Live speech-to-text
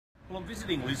Well, I'm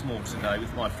visiting Lismore today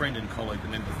with my friend and colleague, the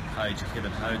member of the page, Kevin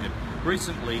Hogan.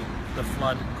 Recently, the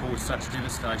flood caused such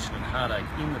devastation and heartache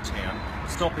in the town,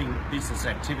 stopping business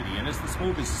activity. And as the Small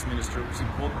Business Minister, it was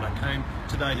important I came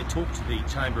today to talk to the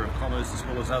Chamber of Commerce as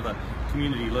well as other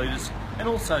community leaders and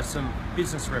also some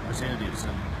business representatives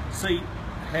and see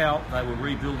how they were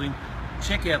rebuilding,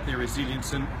 check out their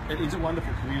resilience, and it is a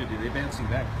wonderful community. They're bouncing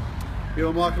back. Yeah,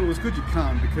 well, Michael, it was good you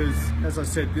come because, as I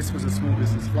said, this was a small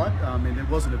business flood. And there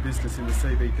wasn't a business in the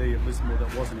CBD of Lismore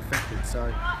that wasn't affected.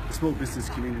 So the small business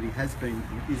community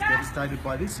is devastated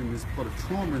by this, and there's a lot of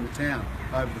trauma in the town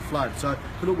over the flood. So,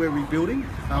 but look, we're rebuilding.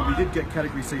 We did get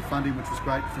Category C funding, which was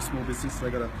great for small business. They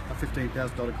got a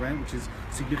 $15,000 grant, which is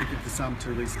significant for some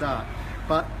to restart.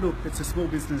 But look, it's a small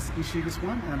business issue, this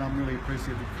one, and I'm really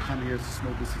appreciative to come here as a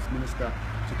small business minister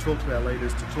to talk to our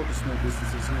leaders, to talk to small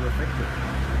businesses who are affected.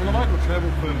 Well, the local travel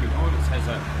firm behind us has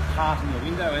a heart in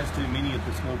the window, as do many of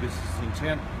the small businesses in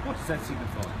town. What does that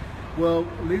signify? Well,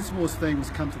 Lismore's theme was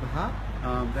come to the heart.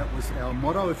 That was our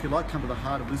motto, if you like, come to the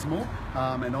heart of Lismore.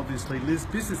 And obviously,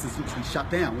 businesses literally shut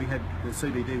down. We had the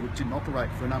CBD, which didn't operate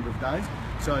for a number of days.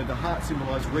 So the heart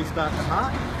symbolised restart the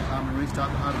heart and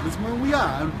restart the heart of Lismore. And we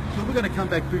are. And look, we're going to come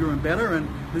back bigger and better. And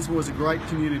Lismore is a great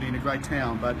community and a great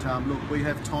town. But look, we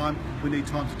have time. We need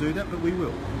time to do that, but we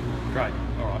will. Great.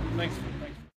 All right. Thanks.